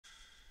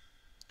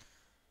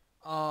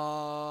咁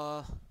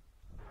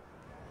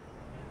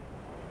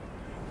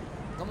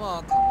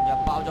啊，琴日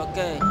爆咗機，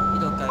呢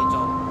度繼續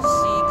C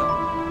九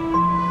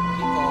呢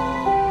個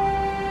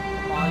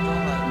買咗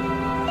係2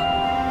分，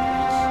以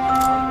前可以話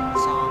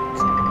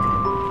30，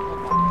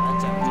我買第一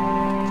隻就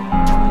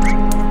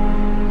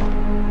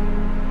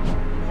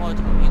開頭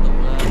呢度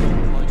咧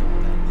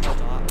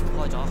開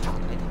咗下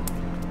睇頭，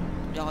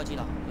一開始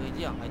嗱，佢啲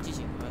人係之前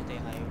佢哋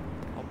係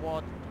阿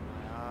Ward 同埋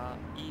阿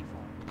Eva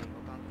佢哋嗰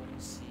間公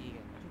司嘅，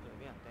跟住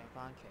俾人掟番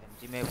茄，唔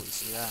知咩回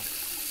事啦。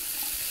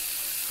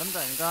咁突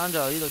然間就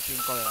呢度轉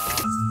過嚟啦，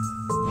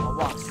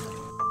哇！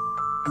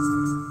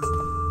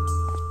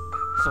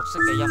熟悉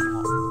嘅音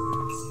樂，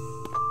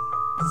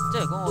即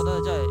係講我覺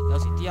得真係有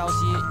時 DLC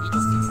呢種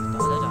期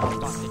待咧，就係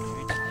班人嘅主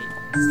體，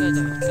跟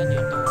住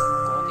到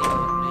嗰幾個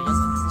你1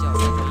年之後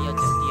出咗呢一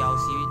隻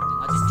DLC， 另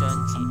一隻章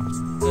節，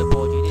跟住播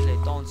住啲你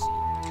當時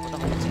覺得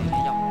好正嘅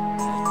音樂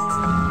咧，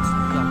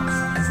又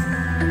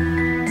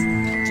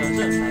上雖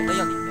然唔係得1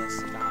年嘅時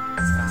間。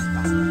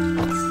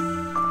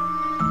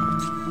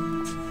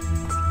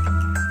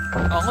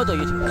我嗰度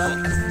要調低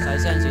細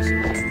聲少少，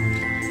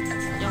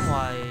因為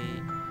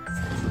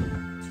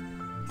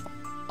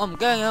我唔驚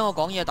嘅，我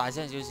講嘢大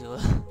聲少少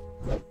啦，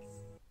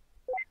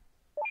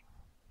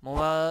冇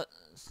乜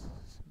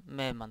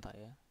咩問題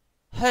嘅。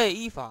Hey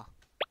Eva,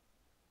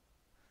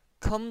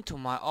 come to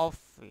my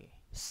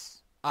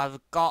office. I've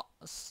got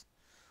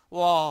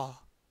哇，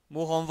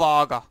冇漢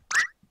化㗎。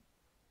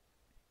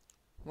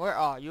Where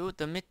are you?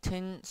 The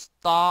meeting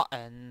start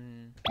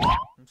and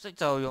唔識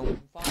就用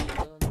翻譯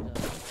啦。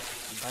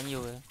唔緊要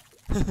嘅，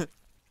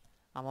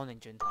啱啱擰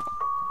轉頭，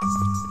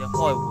佢哋開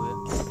會啊！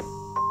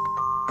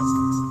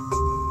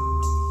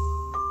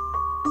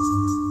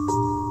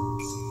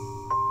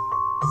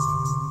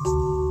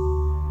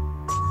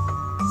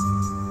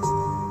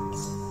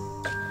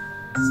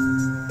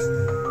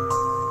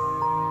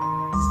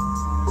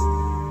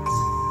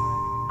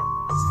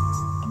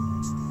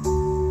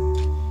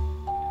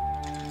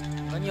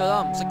唔緊要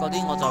啦，唔識嗰啲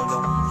我就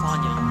用翻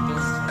譯用機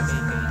手機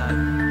記低，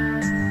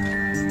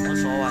冇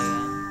所謂嘅。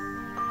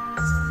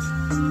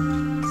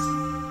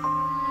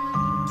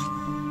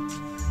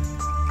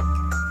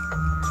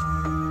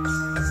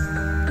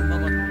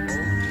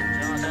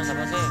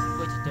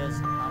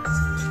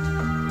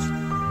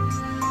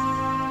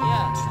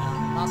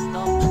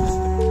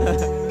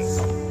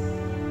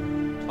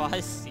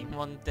Twice in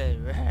one day,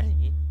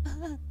 really?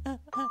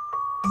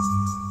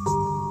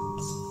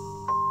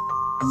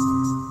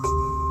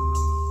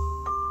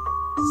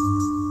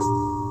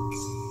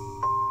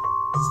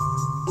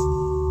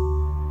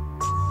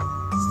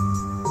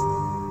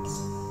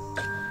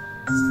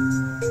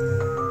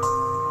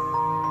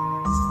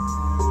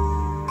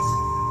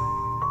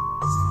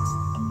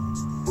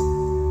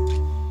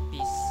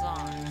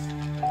 Besides,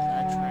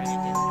 that really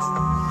didn't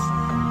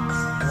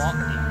walk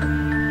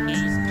in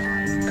his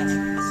eyes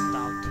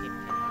without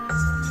tipping.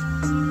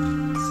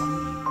 咁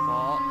如果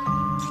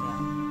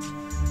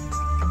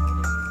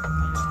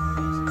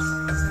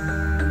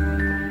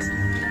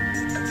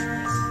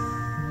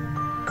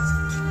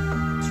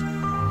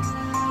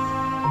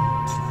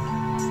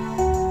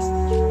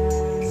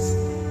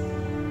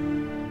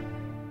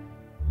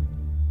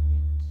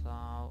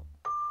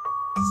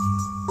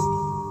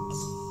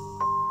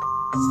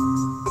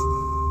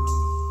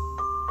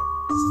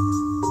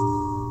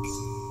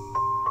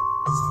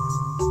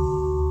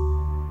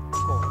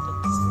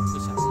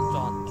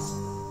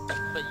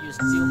But you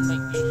still make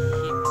it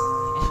hit.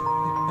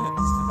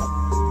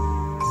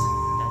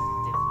 That's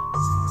different.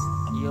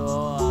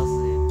 You're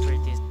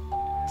pretty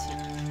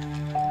tight.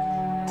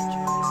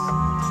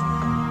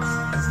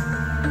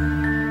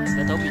 你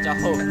頭比較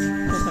厚。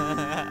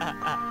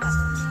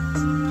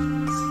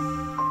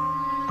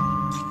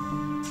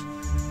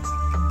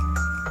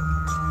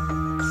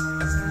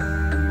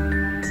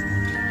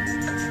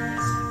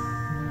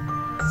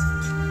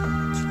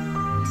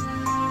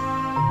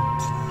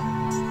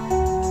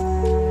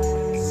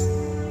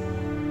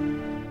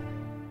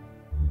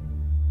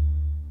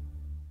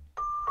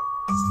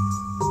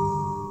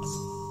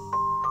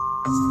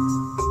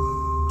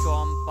裝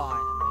拜係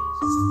咩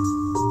意思？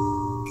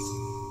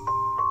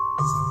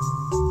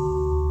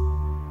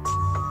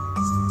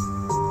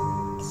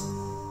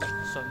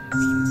順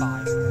便拜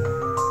貨。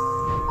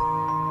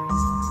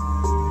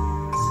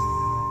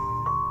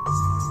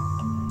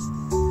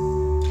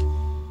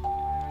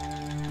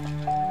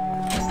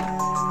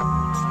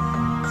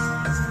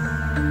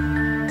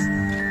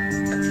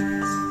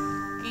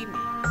Gimme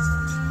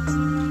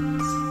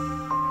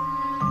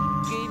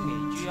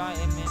Gimme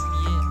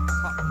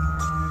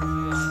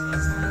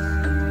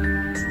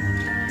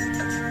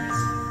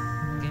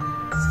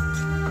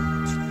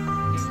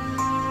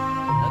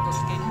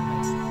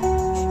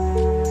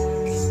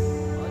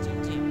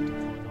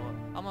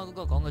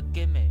講嘅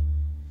gimme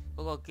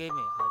嗰個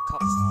gimme 係給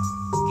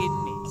我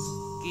gimme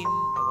兼有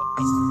個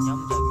音就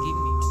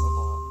gimme 嗰個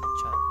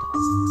長頭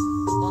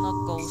Gonna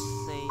go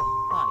say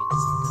hi to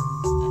them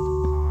at the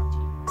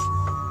party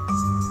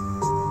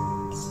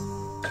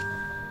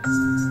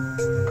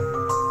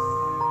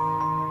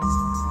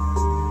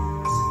咁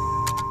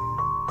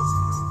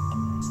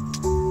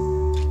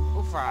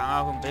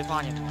你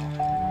翻譯我。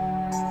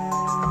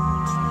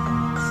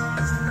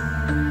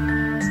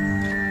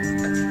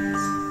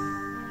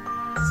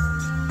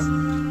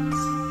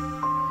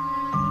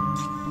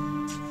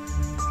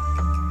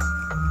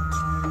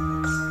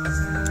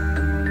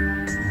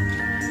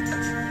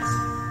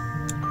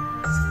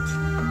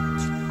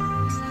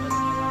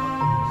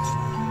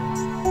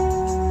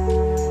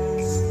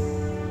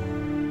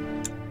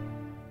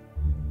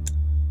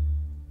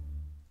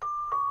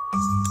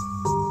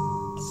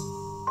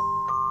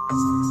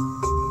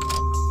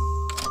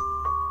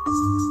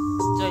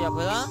即係入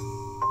去啦。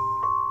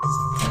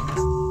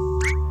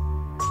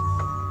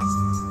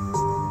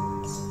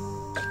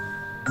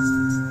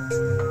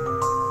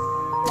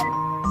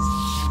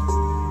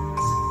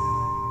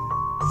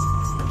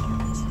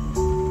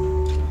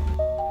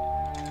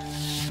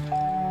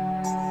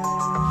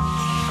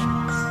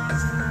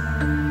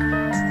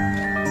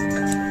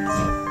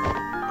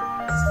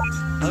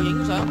有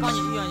影相翻譯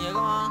呢樣嘢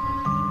㗎嘛，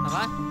係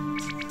咪？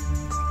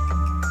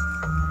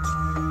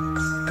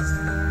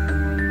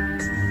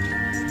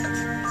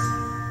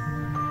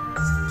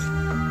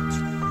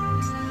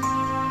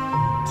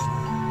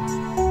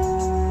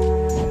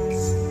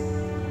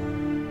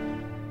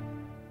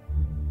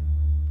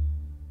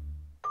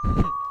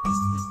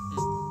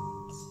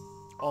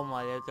我唔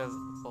係你嘅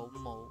保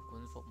姆管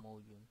服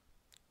務員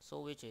 ，so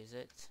which is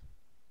it？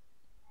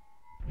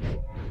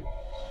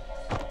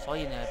 所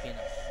以你喺邊啊？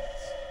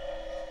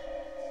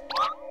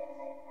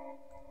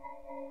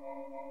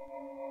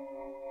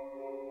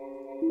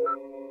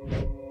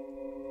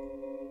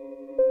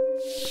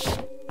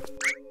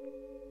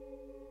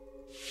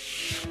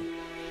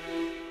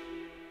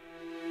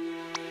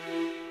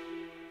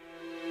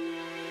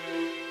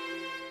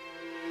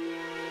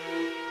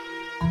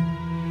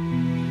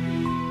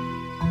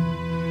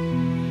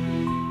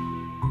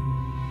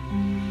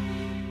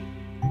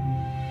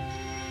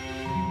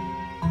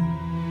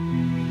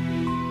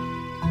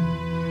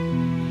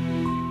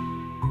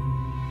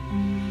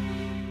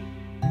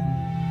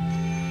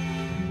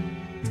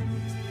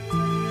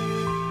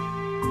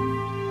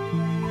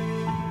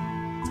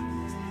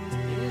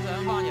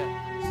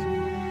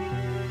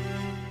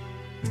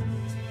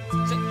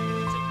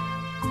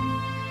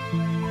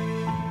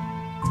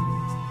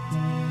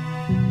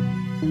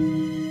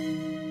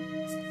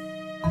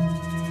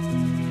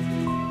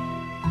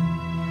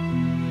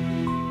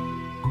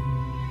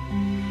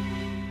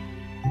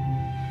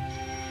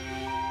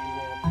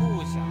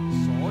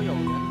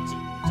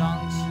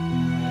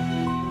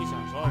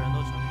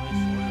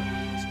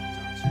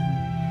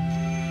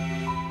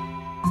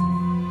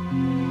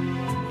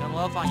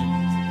我發現，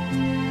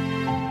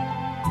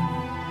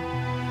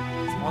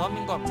我諗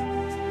應該唔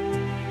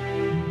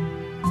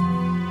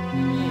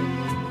應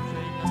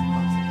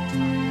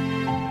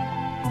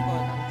該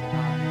等其他，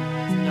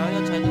有一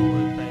切都會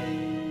被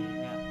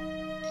咩啊？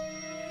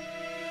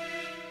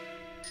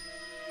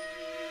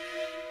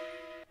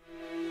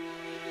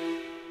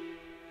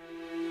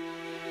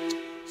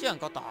只能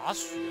夠打樹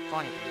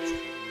翻譯咁重。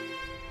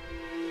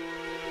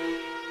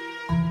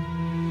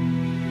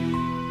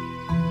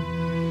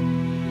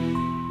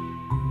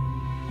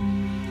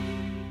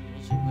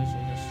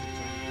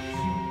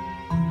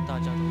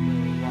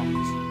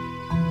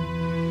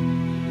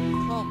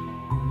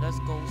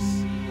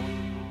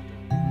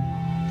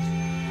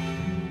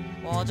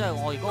哇！真係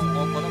我如果我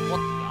覺得 what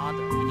the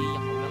other 呢啲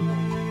口音都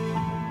好似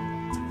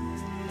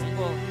唔應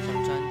該順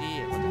暢啲嘅，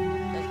我哋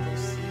let's go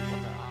see what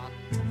the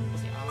other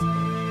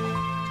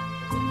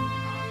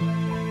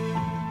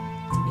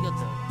呢個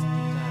就真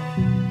係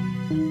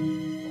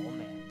攞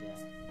命嘅。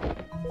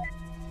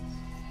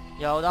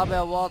又打俾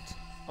阿 What，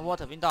 阿 What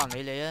頭邊得閒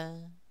理你啊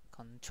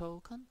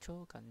 ！Control。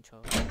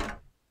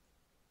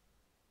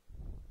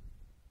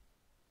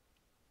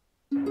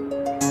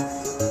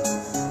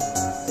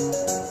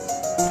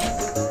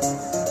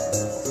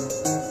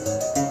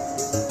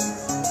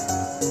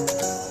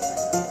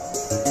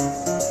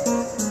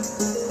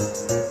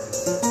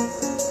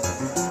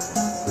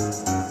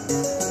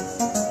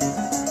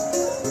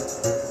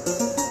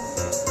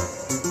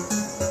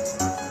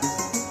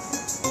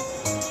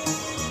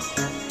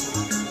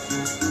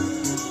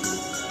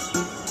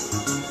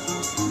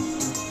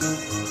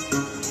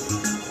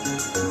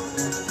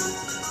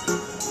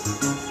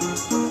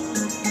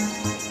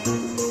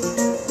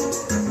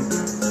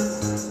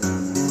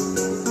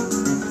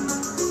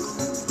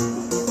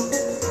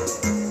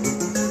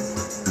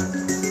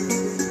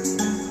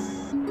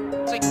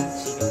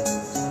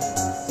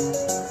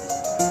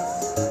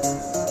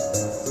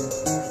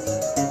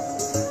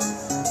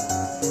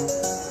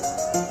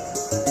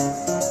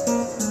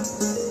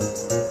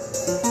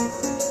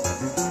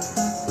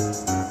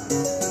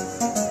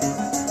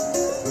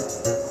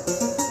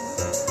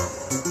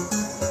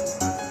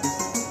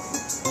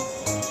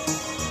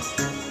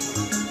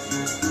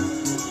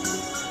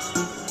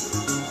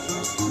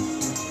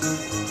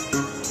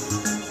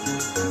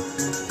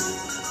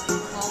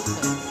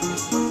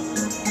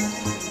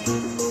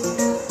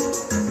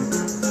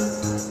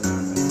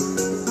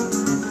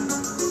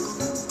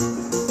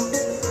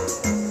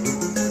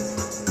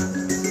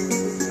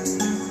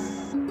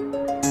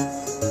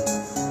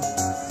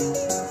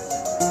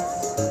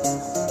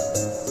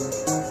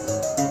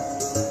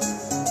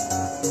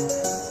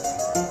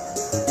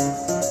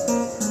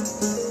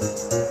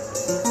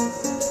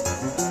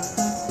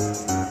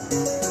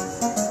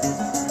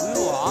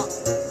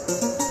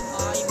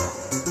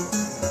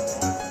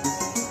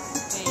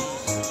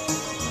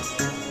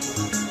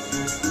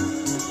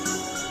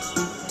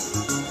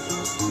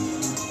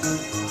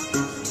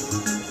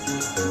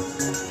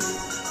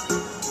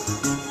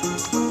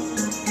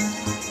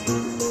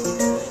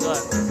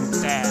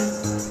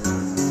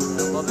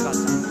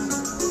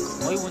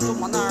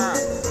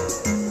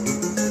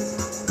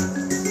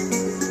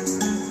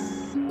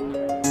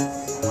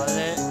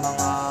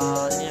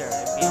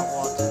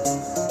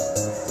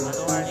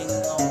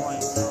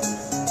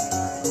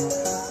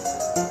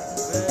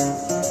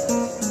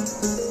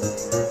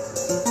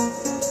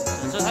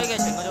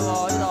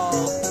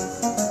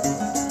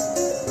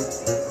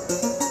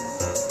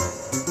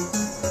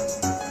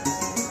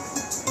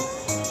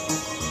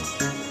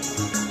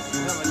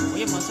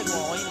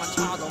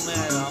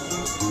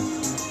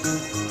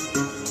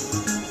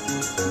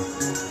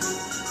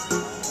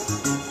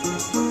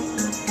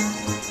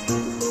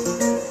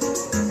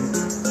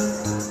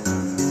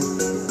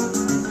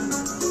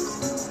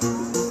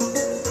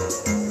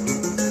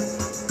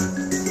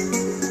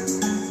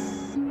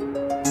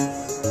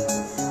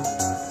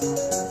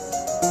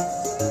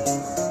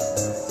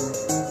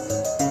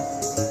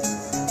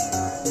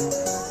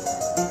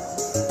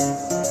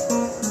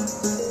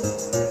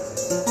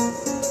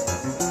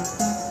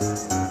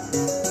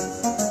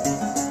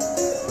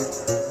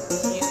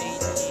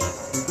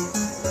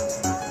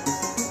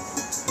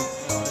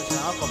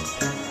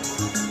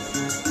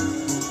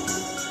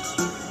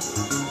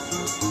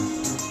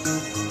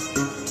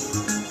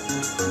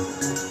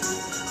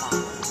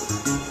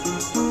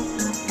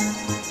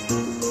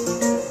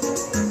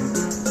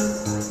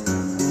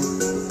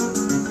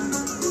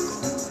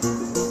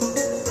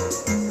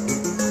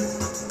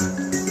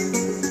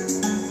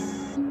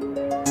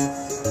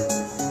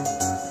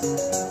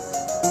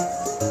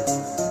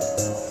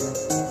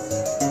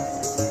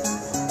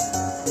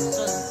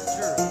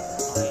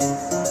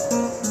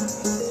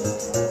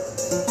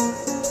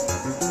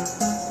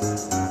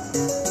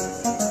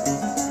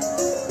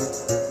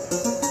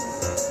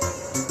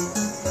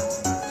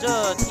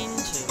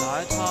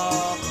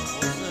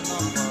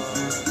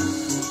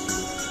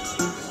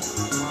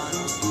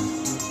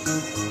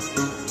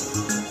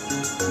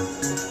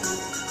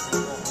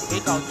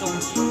較中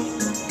意，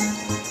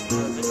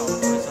比較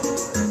開心。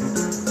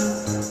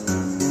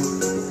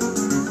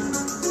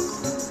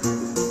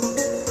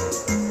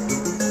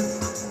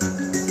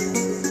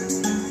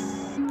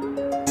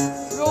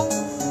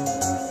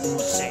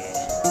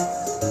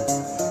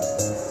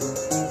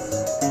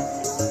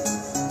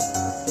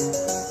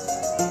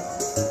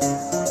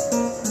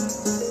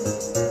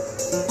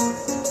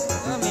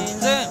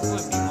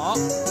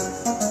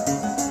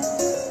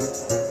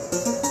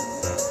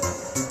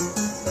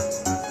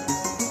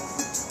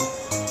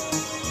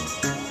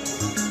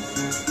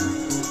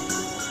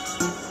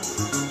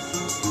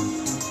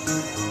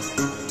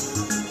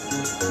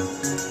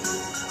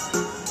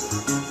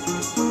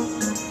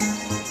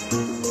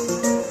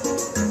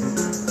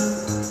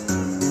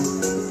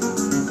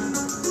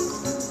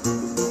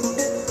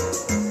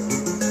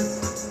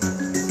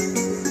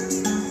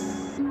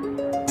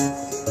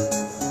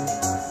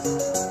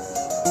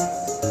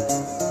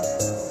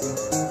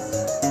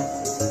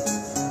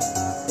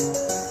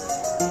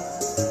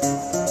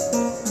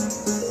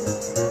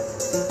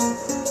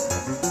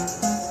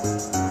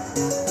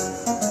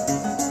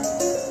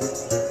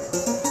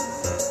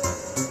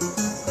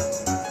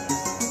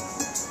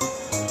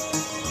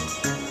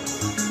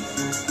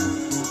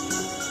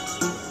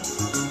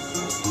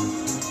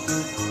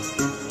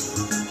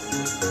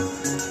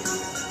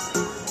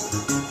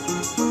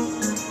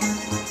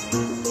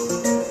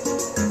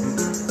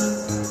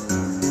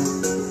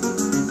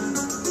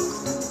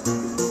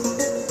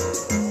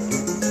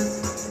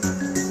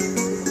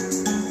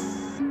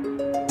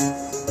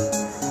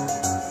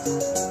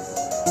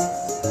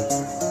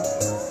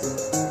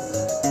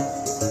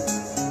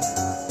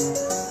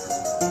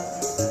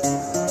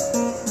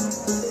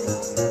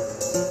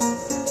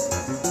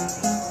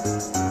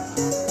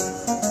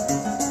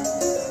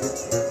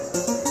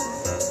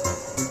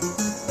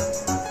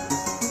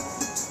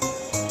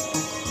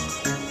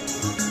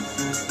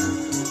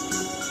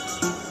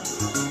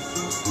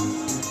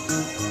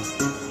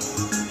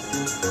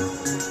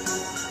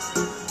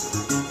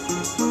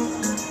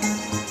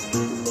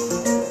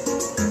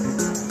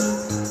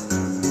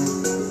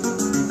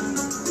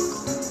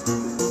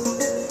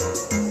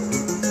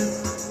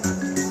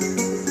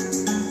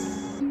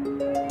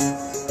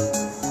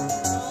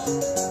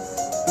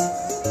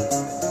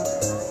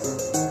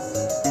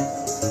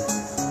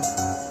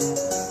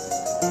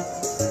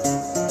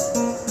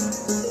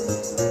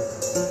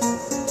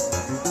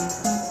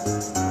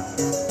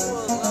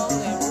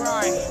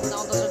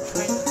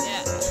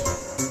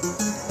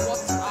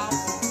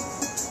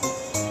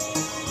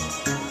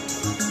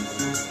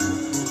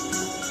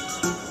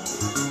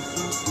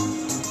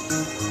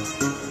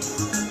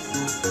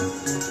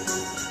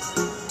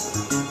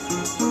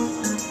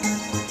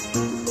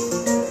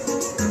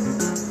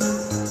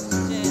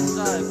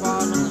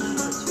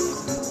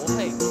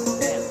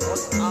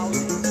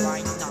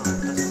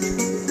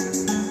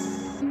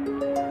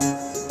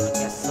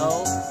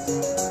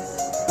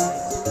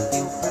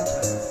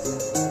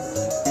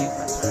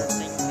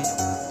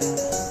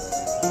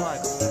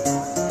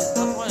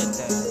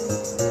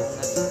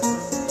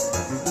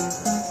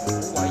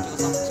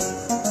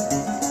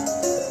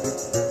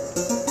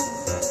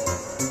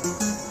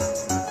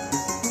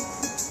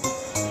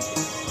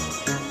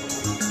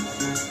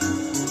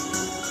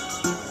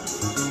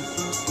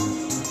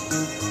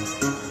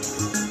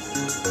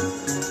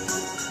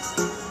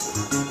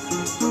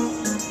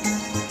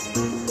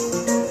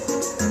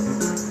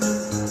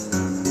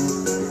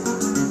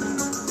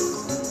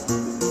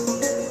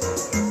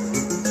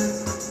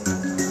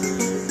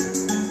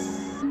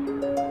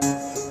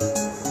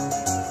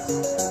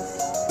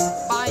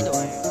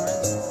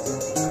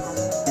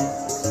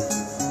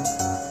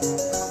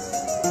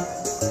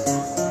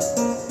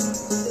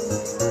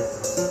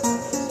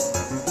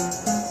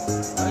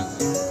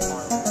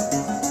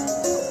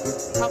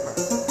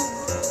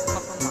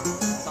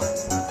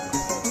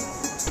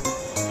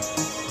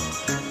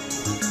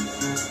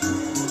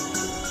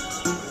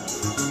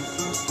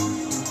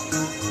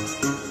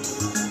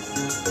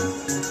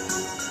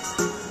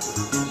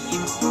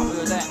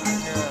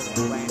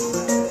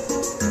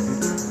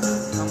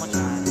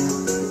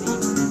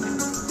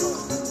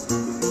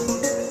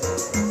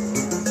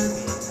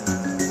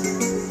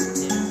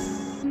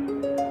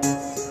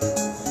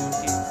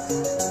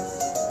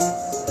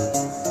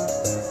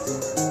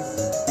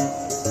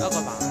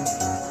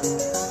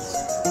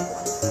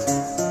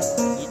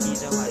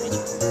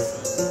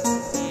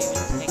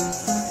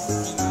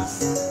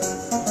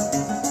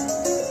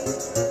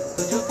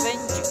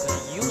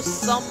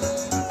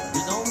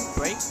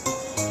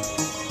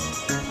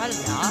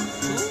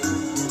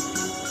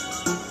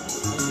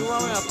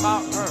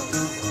about Earth,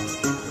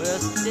 we'll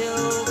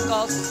still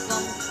got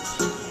some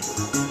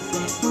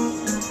keys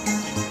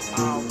in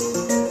our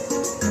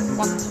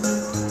bottom，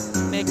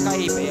 咩雞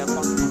髀啊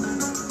bottom，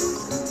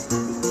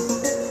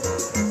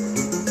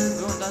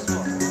 不用担心我，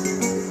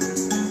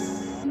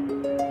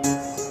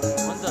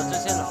闻着这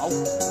些老虎，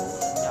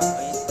人家可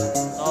以主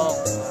动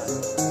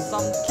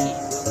some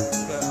keys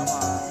嘅啊嘛，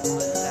佢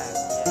靚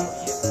嘢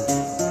嘢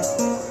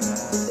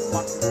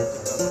，bottom 呢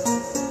個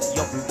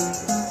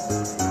肉。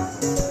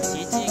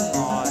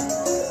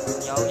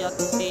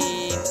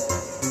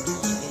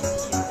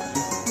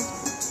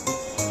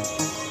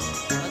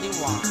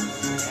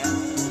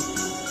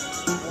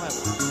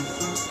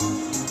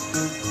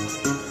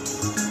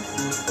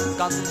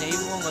更喜歡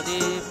嗰啲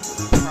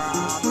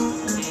prop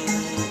嗰啲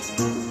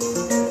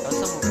有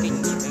生活經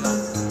驗比較好。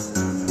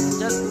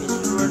Just be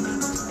sure to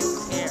take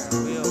care,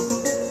 will。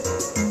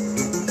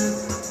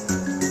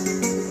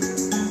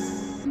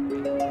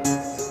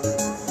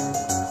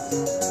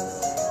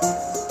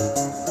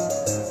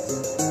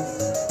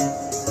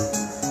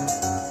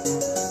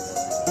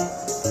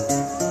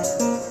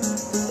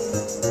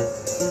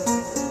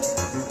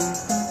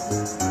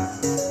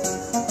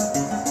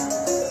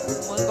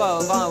我應該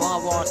係翻去揾阿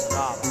Watch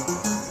啦，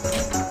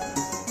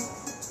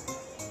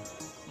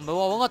唔係喎，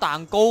揾個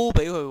蛋糕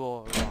俾佢喎，佢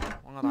話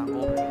揾個蛋糕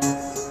俾佢。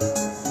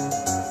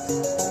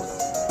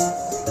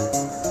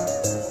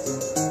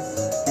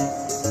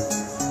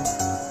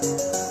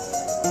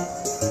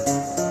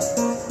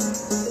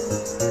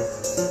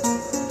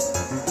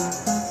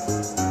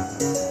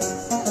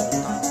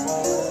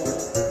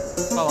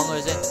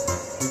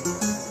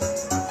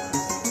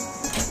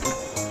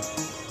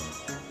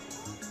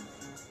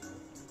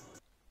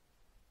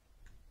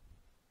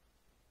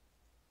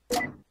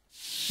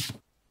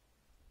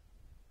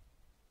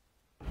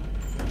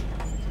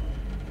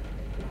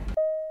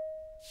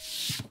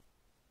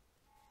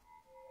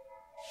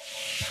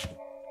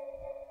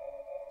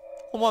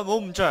可唔可以唔好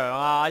咁長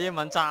啊？英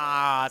文渣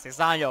啊，食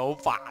生肉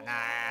好煩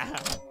啊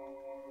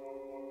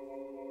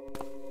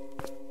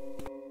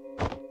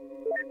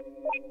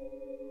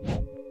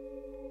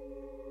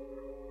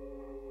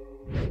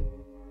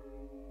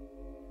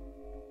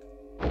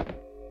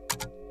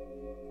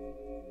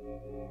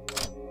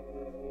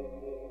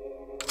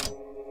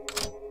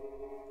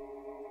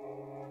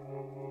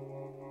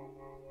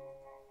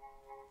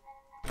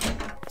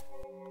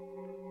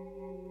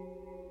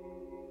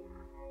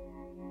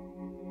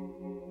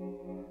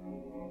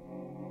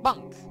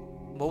！Bunk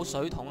冇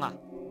水桶啊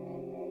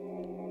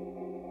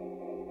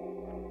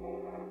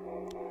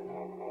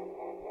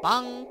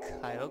 ！Bunk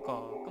係嗰個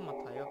今日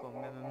睇嗰個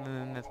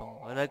咩房，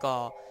我呢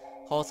個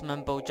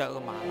Horseman Bojack 嗰個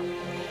馬欄，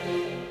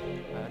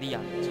有啲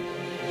人。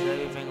Is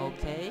everything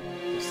okay?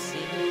 You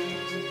see me?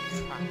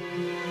 Try.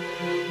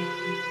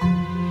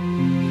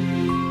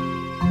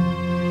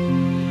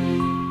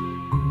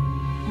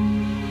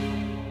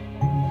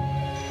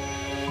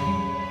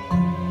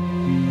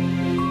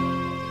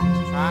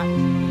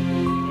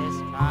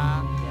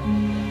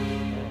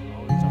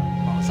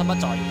 心不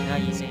在焉啦，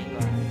意思應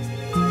該係。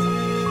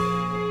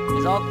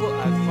It's all good,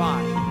 I'm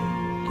fine.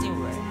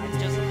 Anyway, I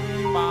just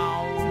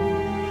found.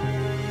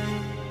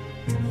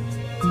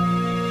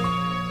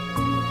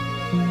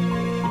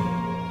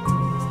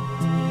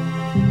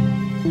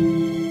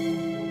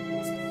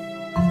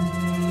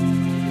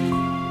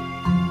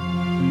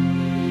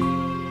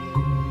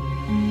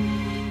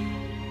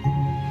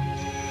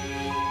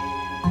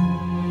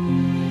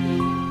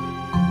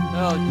 喺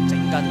度整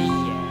緊啲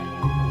嘢。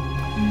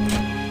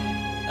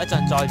一陣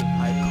再聯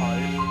繫佢，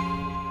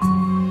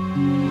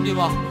咁點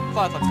啊？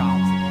翻去瞓覺。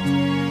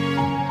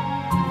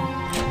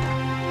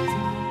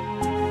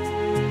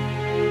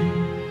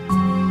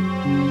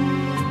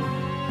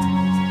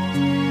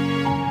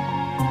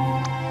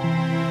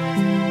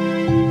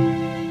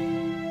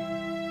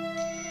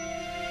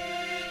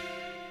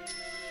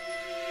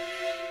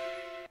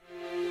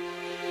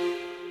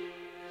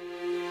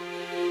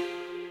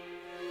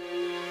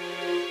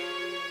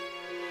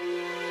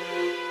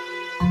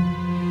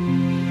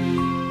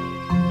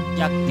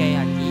日記係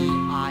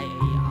DIARY，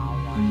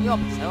 因為我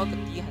唔使嗰個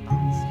D 係大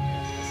字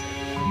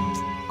嘅。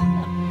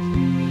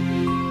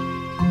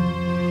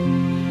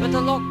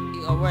Better lock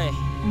it away。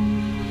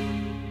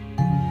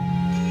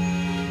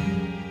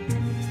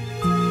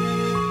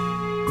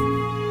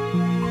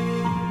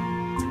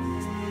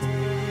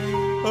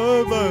買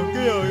完機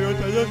又要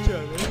睇一場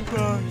呢番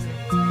嘢，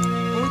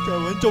好就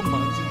揾中文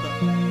先得，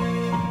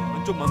揾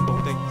中文補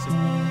丁先。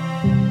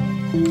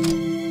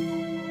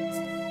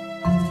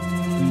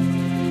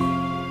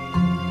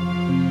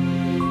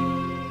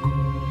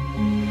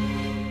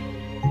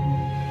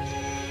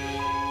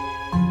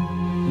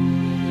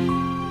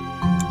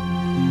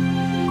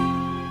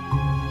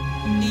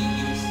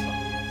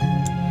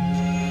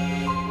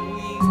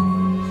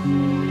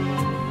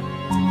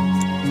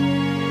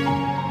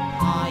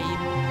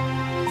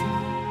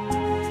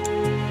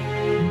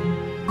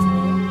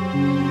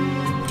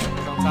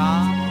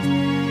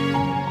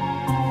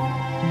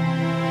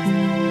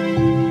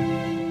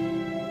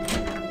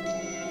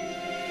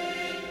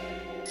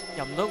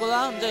入唔到噶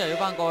啦，咁即係又要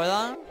翻過去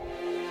啦，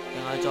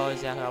定係再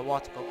試下佢阿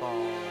What 嗰個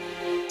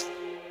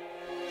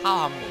敲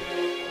下門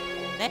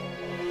呢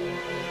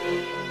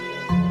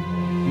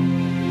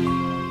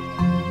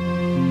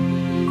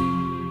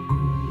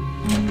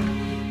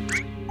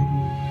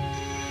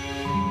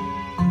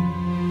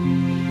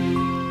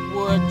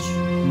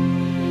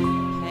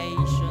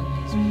？Patient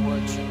is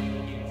virtual，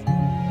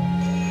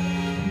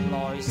 內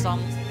心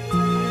係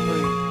虛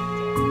擬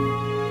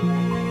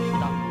嘅，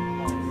得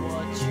我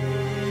virtual。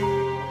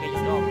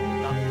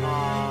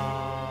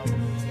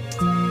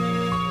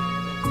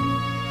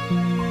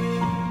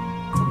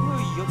咁虛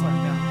擬嗰個係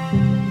咩啊？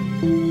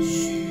書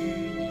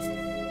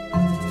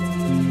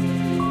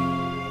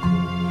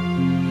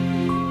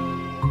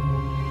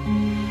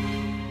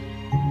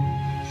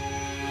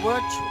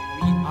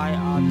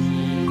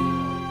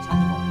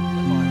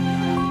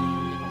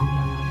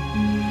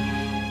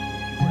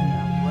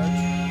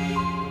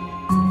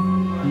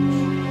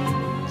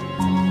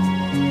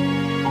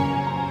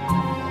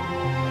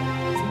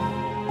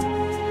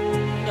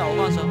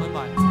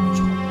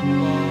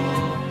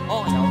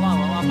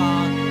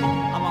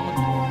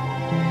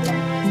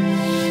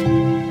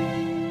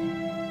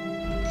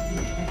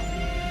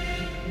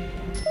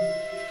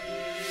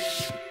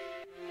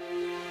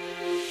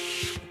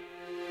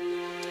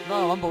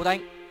揾布丁，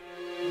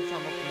都差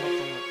唔多半粒鐘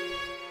啦。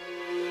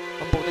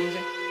揾布丁先，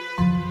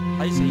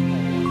睇死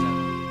我。